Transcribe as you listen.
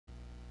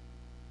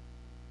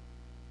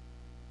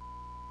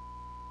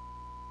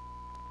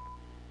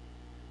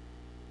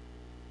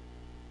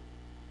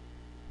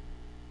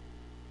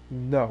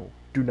No,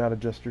 do not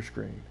adjust your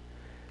screen.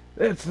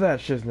 It's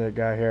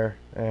ThatShizNickGuy here,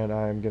 and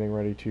I'm getting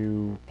ready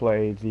to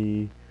play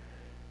the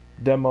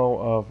demo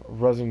of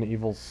Resident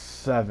Evil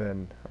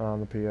 7 on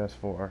the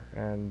PS4.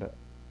 And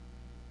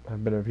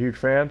I've been a huge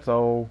fan,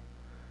 so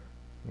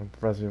I'm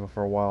Resident Evil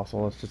for a while, so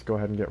let's just go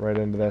ahead and get right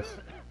into this.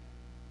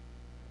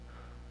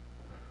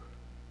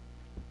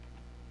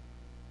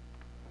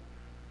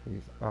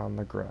 He's on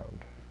the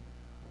ground.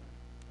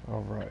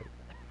 Alright.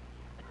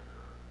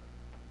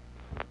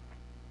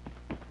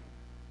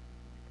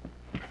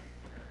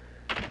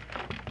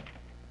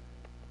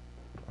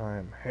 I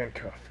am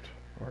handcuffed,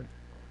 or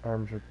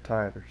arms are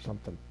tied or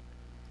something.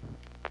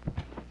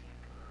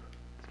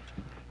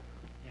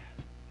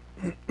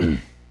 Your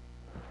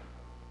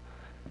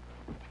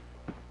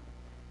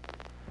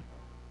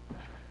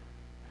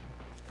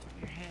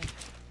hand.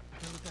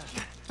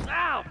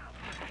 Ow!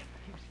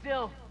 Keep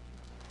still.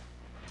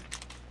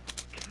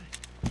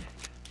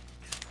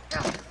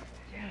 Damn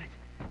it.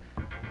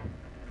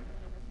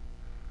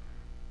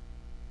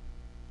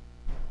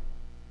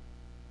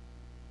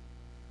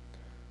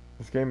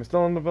 This game is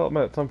still in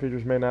development. Some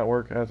features may not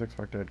work as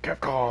expected.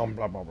 Capcom,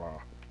 blah blah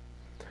blah.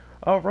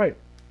 Alright,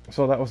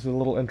 so that was the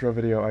little intro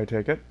video, I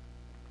take it.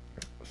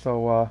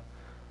 So,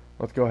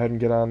 let's go ahead and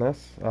get on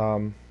this.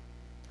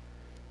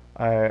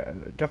 I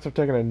guess I've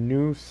taken a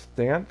new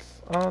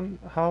stance on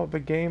how the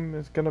game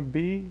is gonna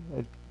be.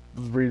 I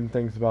was reading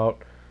things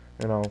about,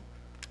 you know,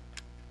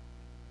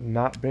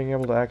 not being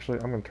able to actually...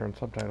 I'm gonna turn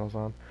subtitles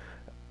on.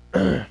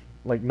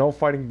 Like, no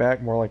fighting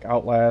back, more like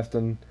Outlast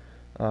and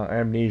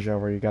Amnesia,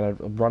 where you gotta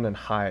run and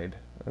hide,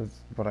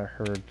 is what I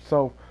heard.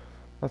 So,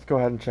 let's go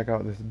ahead and check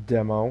out this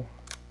demo,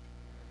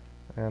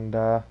 and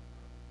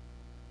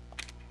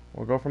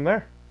we'll go from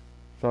there.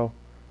 So,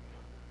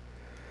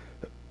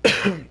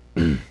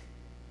 yeah,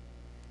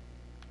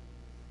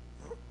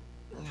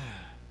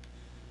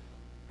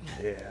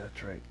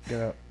 that's right.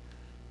 Get up.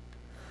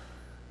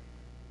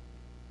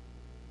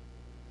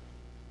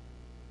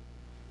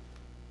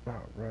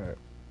 Alright.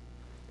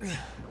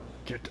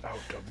 Get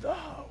out of the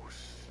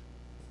house.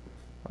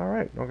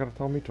 Alright, don't gotta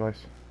tell me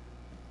twice.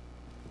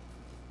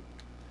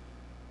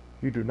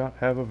 You do not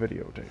have a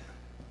videotape.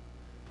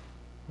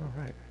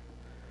 Alright.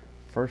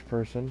 First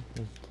person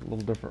is a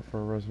little different for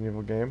a Resident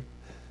Evil game.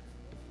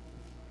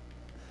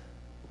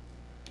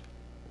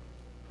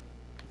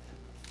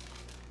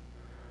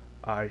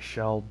 I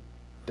shall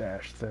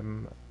dash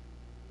them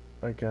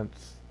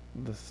against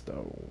the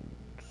stones.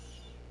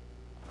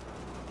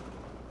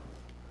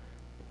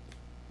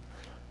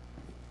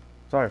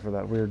 Sorry for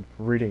that weird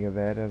reading of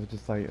that. I was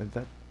just like,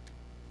 that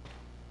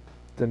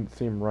didn't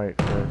seem right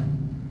for...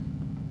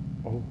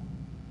 Oh.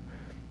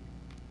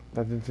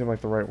 That didn't seem like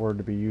the right word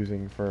to be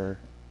using for,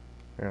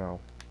 you know,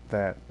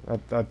 that.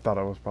 I thought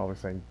I was probably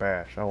saying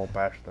bash. I will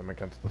bash them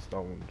against the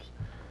stones.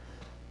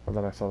 And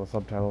then I saw the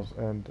subtitles,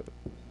 and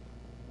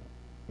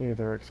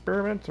either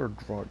experiments or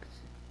drugs.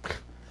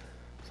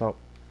 So,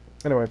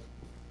 anyway.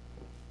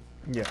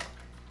 Yeah.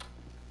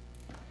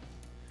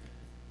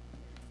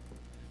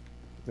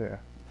 Yeah.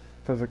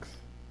 Physics,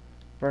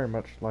 very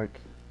much like,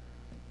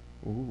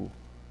 ooh,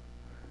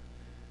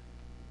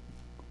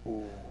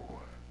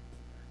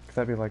 could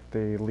that be like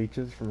the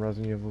leeches from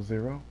Resident Evil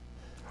 0?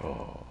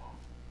 Oh,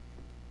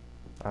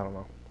 I don't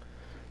know.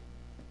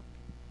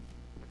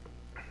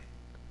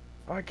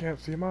 I can't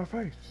see my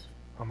face.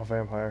 I'm a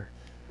vampire.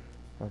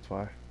 That's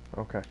why.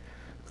 Okay.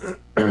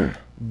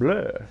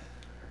 Blah.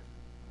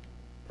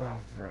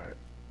 Alright.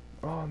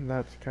 Oh, and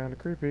that's kind of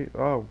creepy.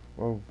 Oh,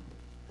 whoa.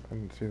 I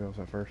didn't see those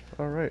at first.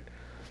 Alright.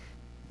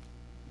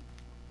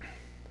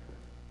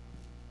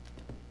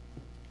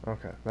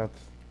 Okay, that's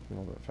a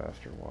little bit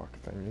faster walk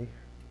thingy.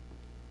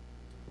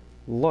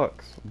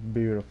 Looks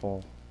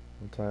beautiful,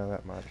 I'll tell you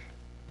that much.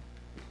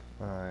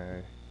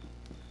 I'm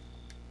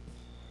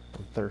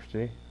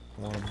thirsty.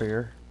 I want a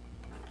beer.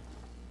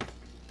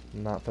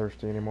 I'm not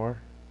thirsty anymore.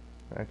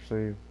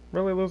 Actually,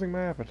 really losing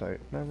my appetite.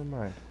 Never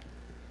mind.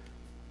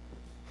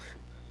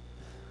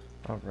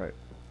 Alright.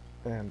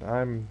 And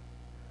I'm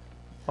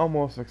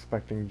almost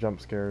expecting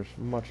jump scares,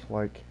 much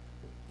like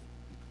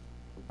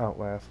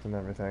Outlast and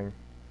everything.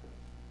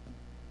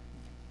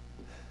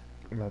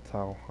 That's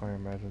how I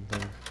imagine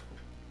things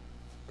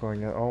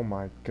going at. Oh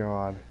my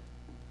god.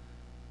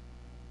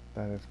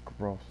 That is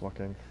gross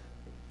looking.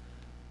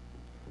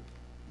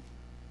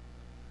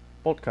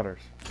 Bolt cutters.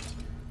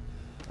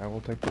 I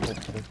will take the bolt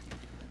cutters.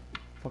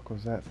 Fuck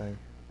was that thing?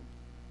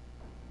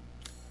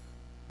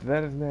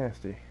 That is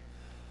nasty.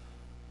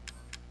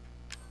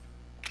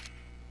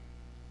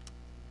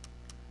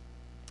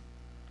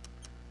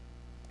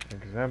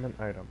 Examine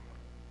item.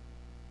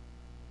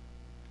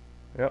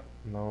 Yep,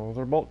 those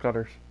are bolt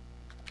cutters.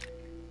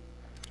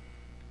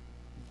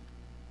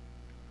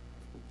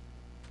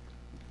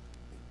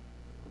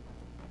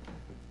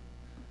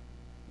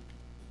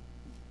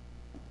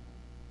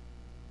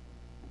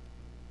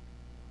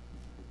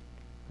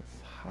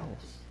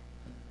 House.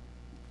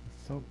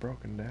 It's so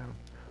broken down.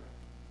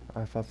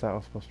 I thought that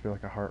was supposed to be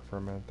like a heart for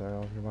a minute there. I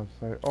was about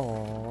to say,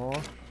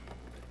 aww.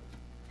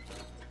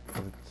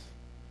 It's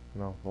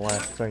you know, the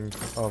last thing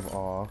of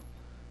awe.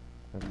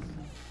 That's,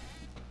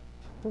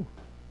 whew.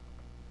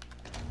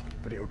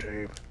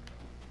 Videotape.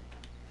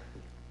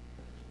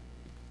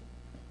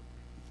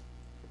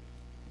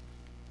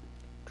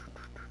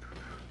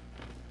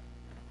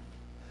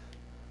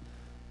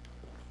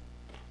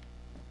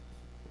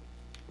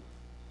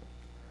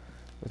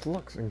 It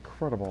looks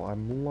incredible.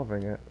 I'm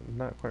loving it. I'm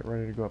not quite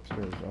ready to go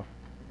upstairs though.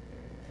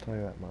 I'll tell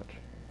you that much.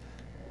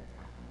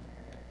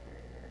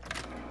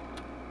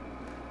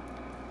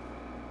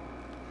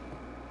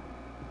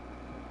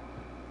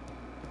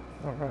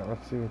 Alright,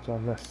 let's see what's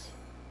on this.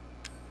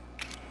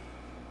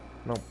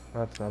 Nope,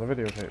 that's not a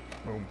videotape.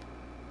 Boom.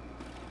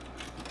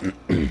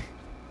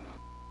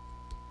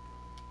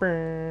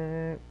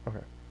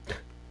 Okay.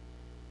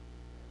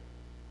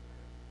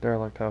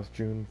 Derelict House,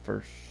 June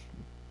 1st.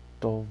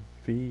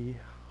 Dolby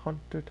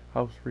Haunted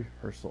House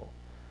Rehearsal.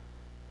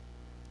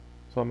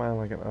 So am I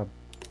like an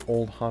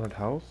old haunted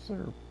house,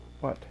 or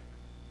what?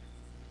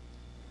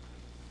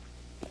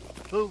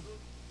 Who?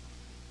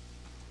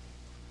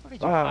 Where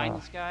did you find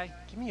this guy?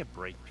 Give me a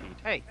break, Pete.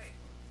 Hey,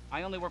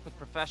 I only work with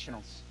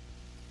professionals.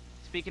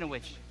 Speaking of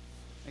which,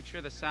 make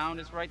sure the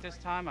sound is right this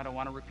time. I don't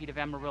want a repeat of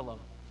Amarillo.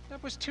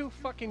 That was 2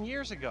 fucking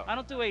years ago. I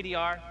don't do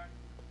ADR.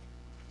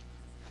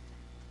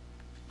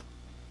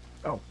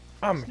 Oh,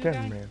 I'm a This new Ken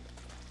guy? man.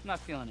 I'm not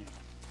feeling it.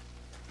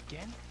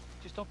 Again?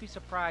 Just don't be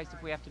surprised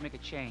if we have to make a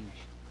change.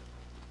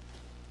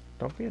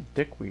 Don't be a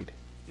dickweed.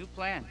 New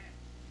plan.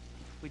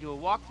 We do a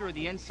walkthrough of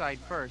the inside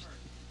first,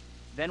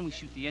 then we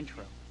shoot the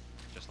intro.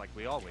 Just like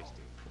we always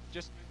do.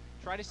 Just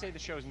try to say the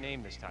show's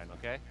name this time,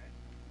 okay?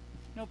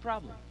 No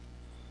problem.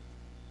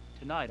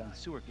 Tonight on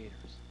Sewer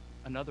Gators,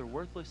 another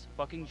worthless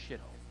fucking shithole.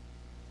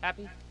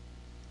 Happy?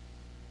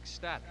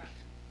 Ecstatic.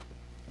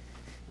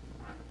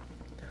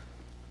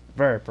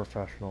 Very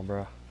professional,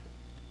 bruh.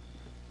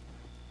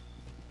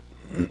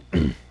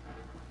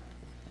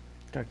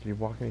 God, can you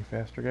walk any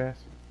faster, guys?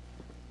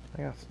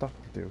 I got stuff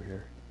to do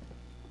here.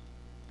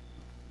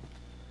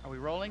 Are we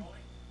rolling? All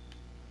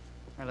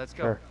right, let's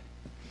go. Sure.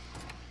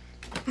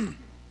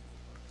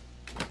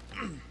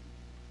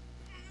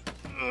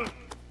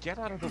 Get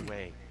out of the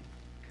way.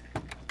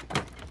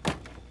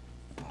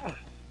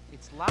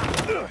 It's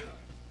loud.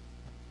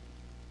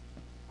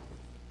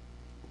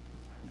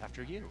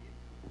 After you.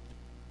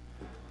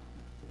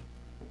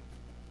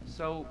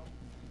 So,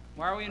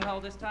 why are we in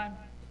hell this time?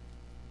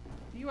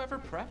 Do you ever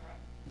prep?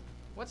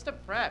 What's the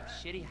prep?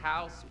 Shitty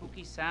house,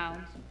 spooky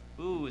sounds?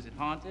 Ooh, is it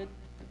haunted?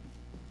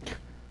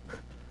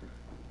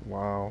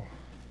 Wow.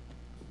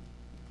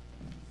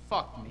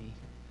 Fuck me.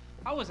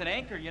 I was an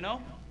anchor, you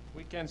know?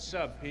 Weekend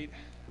sub, Pete.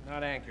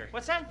 Not anchor.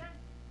 What's that?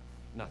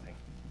 Nothing.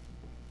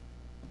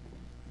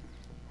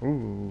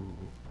 Ooh.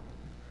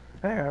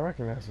 Hey, I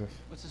recognize this.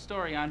 What's the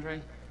story,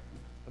 Andre?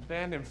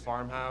 Abandoned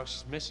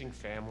farmhouse, missing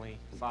family,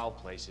 foul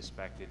play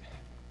suspected.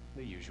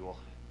 The usual.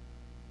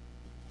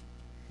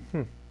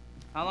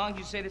 How long did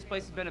you say this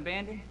place has been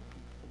abandoned?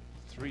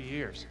 3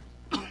 years.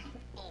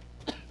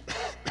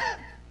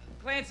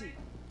 Clancy,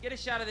 get a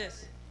shot of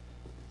this.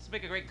 Let's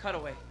make a great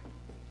cutaway.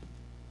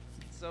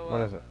 So,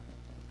 What is it?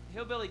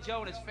 Hillbilly Joe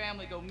and his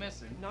family go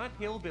missing. Not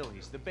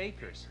hillbillies, the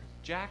Bakers.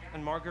 Jack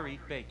and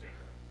Marguerite Baker.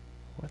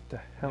 What the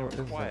hell is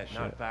Quiet, that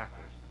not shit?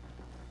 backward.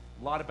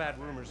 A lot of bad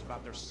rumors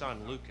about their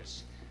son,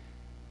 Lucas.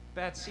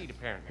 Bad seed,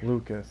 apparently.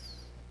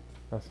 Lucas.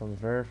 That sounds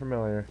very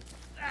familiar.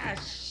 Ah,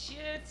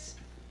 shit.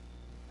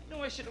 I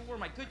know I should have worn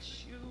my good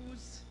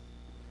shoes.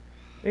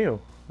 Ew,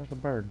 that's a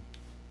bird.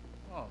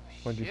 Oh,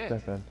 What'd you shit.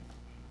 step in?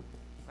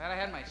 Glad I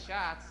had my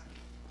shots.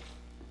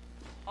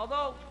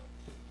 Although,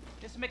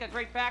 this would make a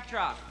great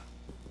backdrop.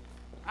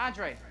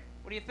 Andre,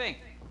 what do you think?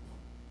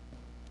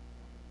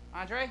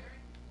 Andre?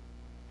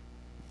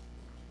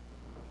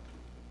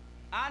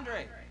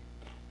 Andre!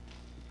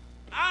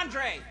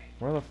 Andre!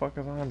 Where the fuck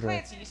is Andre?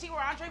 Clancy, you see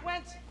where Andre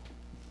went?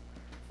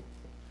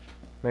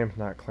 Name's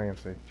not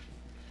Clancy.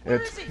 Where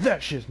It's is he?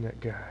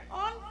 ThatShizNickGuy.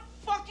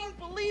 Unfucking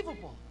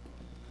believable.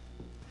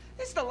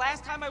 This is the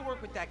last time I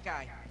work with that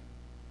guy.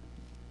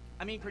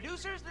 I mean,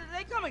 producers,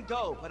 they come and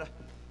go, but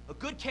a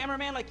good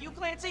cameraman like you,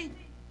 Clancy,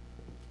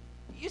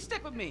 you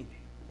stick with me.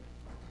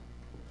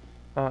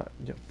 Yeah,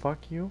 fuck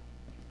you.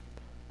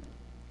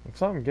 If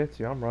something gets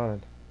you, I'm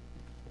running.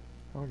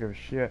 I don't give a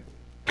shit.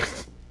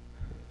 It's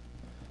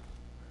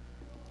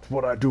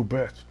what I do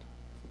best.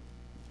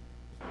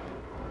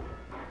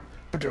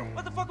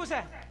 What the fuck was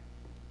that?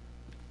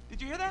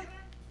 Did you hear that?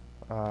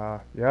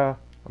 Yeah,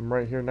 I'm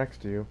right here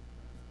next to you.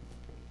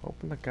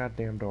 Open the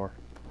goddamn door.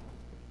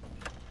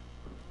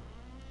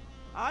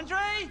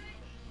 Andre?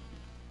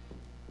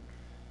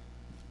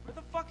 Where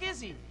the fuck is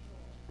he?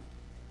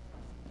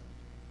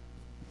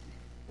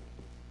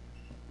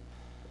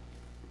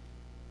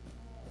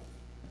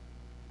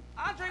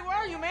 Andre, where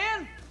are you,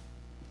 man?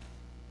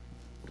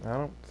 I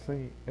don't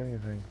see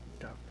anything.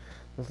 God.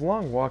 This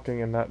long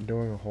walking and not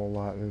doing a whole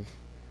lot is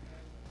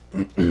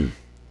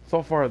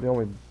so far the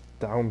only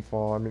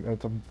downfall. I mean,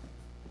 it's a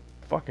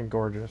fucking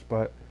gorgeous,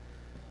 but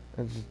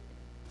it's just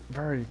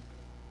very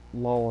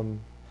lull and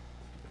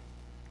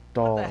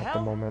dull What the at the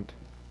hell? moment.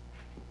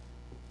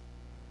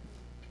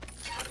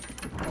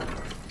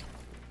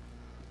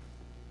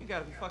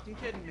 gotta be fucking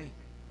kidding me.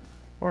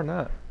 Or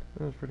not.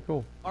 It was pretty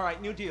cool. All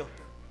right, new deal.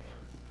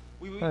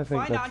 We I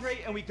think find that's, Andre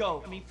and we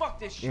go. I mean, fuck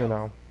this show. you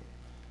know,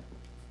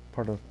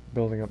 part of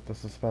building up the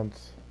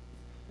suspense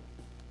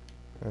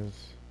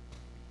is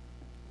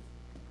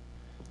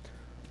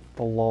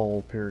the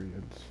lull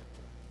periods.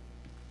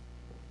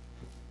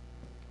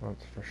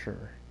 That's for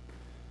sure.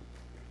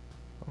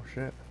 Oh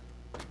shit.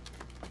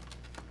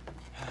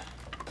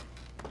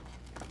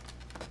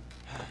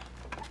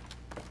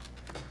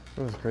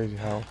 This is crazy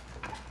how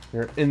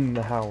you're in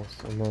the house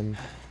and then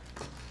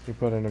you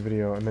put in a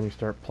video and then you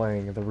start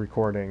playing the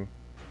recording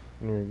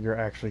and you're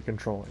actually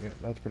controlling it.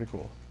 That's pretty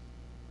cool.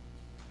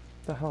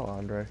 What the hell,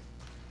 Andre?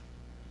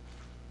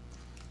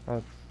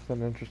 That's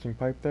an interesting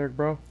pipe there,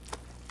 bro.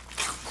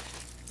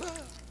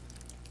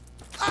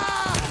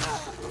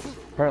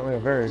 Apparently a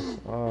very...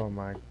 oh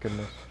my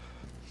goodness.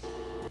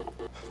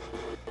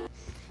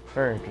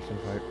 Very interesting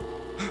pipe.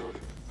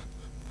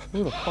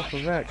 Who the fuck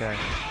was that guy?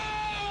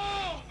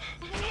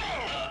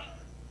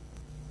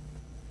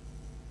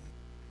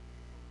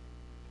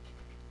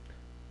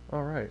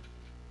 Alright.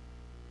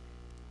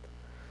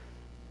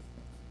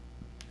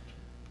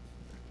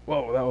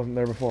 Whoa, that wasn't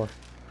there before.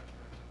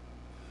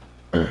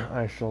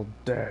 I shall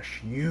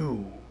dash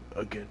you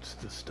against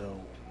the stones.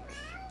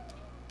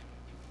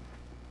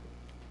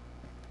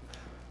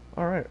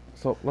 Alright,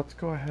 so let's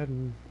go ahead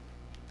and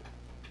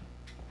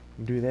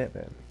do that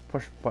then.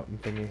 Push button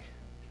thingy.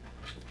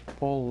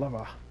 Pull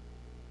lever.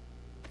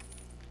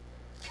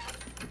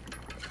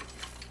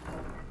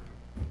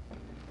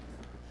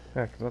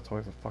 Yeah, because that's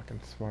always a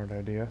fucking smart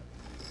idea.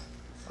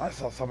 I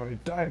saw somebody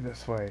die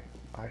this way.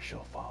 I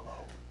shall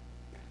follow.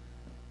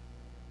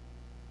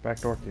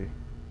 Backdoor key.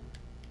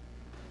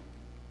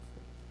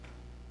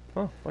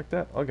 Oh, like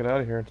that. I'll get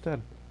out of here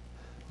instead.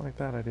 I like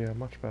that idea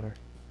much better.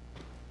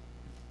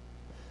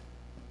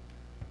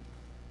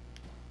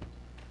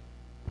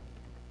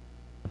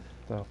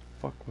 The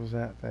fuck was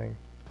that thing?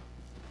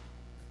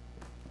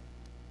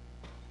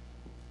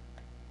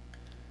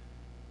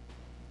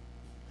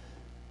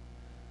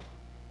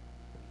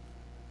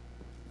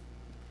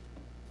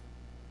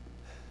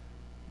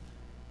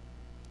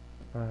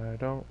 I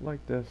don't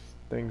like this.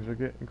 Things are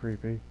getting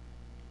creepy.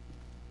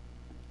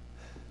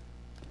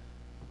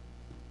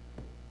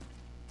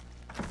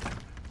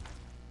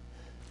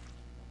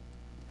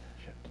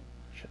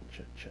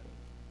 Shit.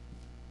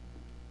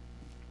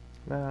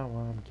 Now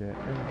I'm getting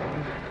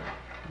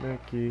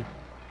Mickey.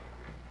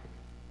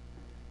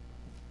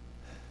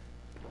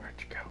 Where'd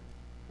you go?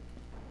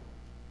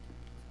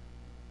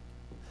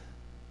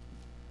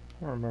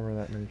 I don't remember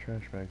that many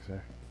trash bags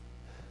there.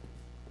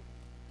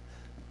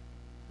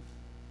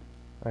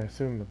 I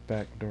assume the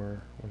back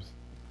door was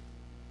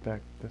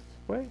back this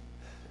way.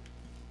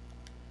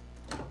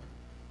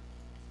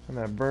 And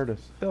that bird is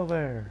still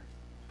there.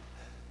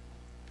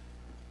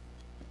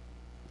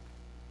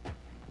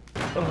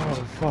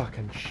 Oh,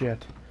 fucking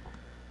shit.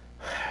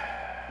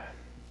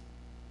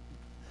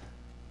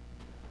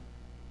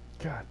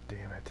 God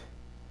damn it.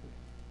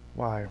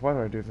 Why? Why do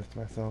I do this to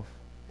myself?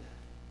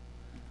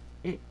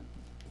 Okay.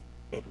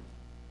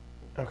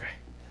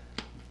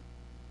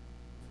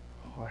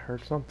 Oh, I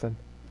heard something.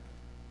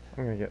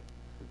 I'm gonna get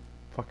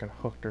fucking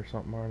hooked or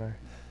something, aren't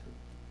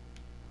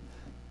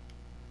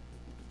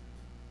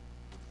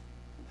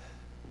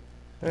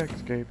I?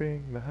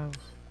 Escaping the house.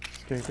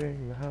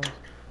 Escaping the house.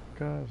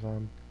 'Cause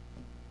I'm...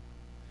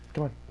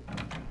 Come on.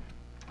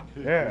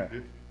 Yeah.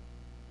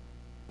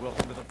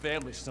 Welcome to the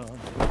family, son.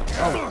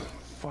 Oh,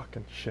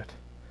 fucking shit.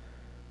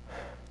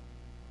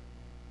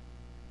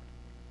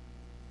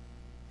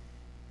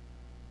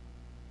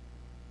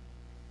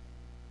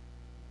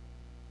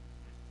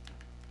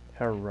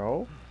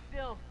 Hello?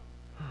 Bill.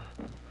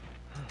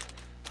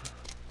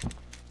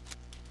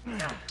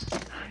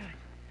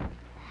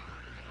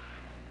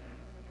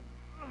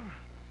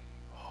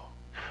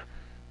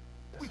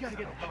 We gotta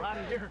get the hell out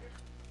of here.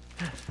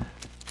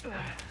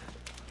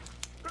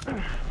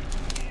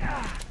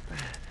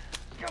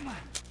 Come on.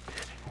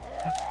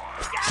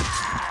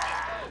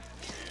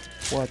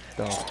 What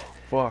the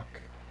fuck?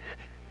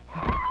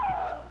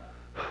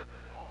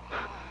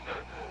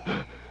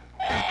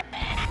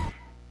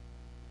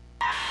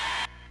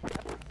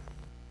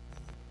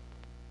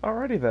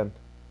 Alrighty then.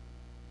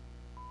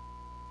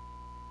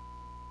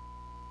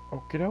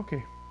 Okie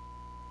dokie.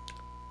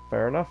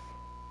 Fair enough.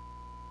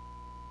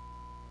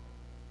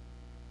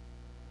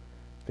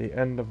 The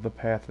end of the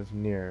path is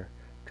near.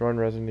 Join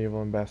Resident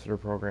Evil Ambassador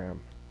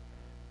Program.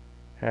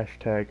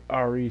 Hashtag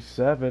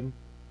RE7.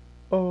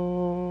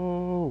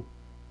 Oh.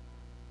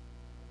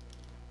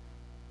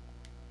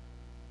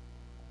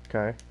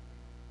 Okay.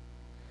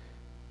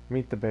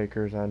 Meet the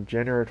Bakers on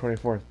January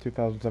 24th,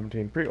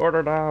 2017.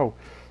 Pre-order now!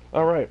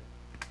 Alright.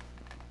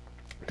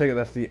 Take it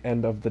that's the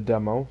end of the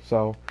demo,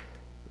 so...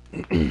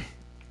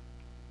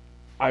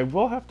 I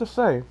will have to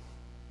say...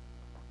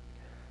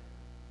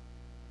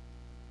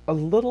 a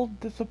little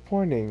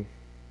disappointing.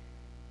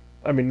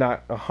 I mean,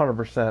 not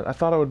 100%. I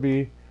thought it would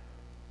be...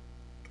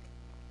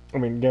 I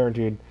mean,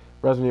 guaranteed.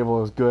 Resident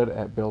Evil is good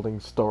at building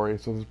story,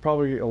 so there's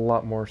probably a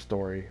lot more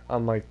story.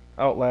 Unlike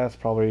Outlast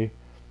probably...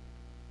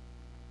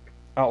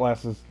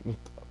 Outlast is,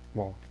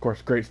 well, of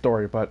course, great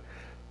story, but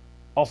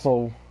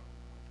also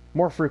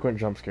more frequent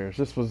jump scares.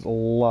 This was a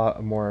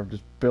lot more of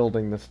just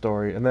building the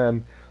story, and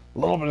then a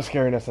little bit of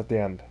scariness at the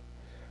end,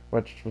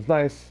 which was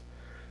nice.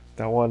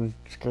 That one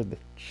scared the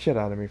shit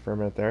out of me for a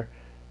minute there.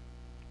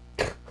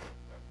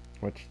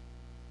 Which,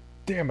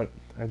 damn it,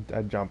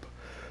 I'd jump.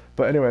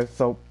 But anyway,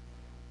 so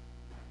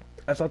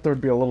I thought there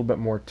would be a little bit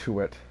more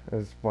to it,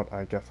 is what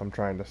I guess I'm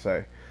trying to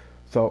say.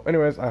 So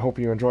anyways, I hope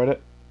you enjoyed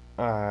it.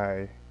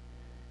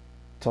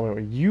 Tell me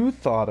what you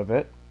thought of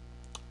it,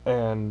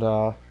 and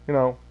you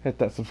know, hit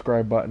that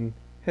subscribe button,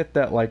 hit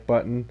that like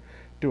button,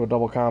 do a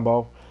double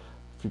combo.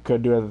 If you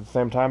could do it at the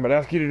same time, I'd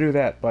ask you to do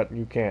that, but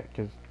you can't,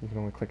 because you can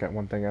only click at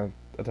one thing at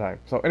a time.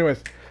 So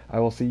anyways, I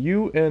will see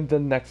you in the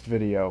next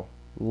video.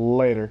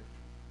 Later.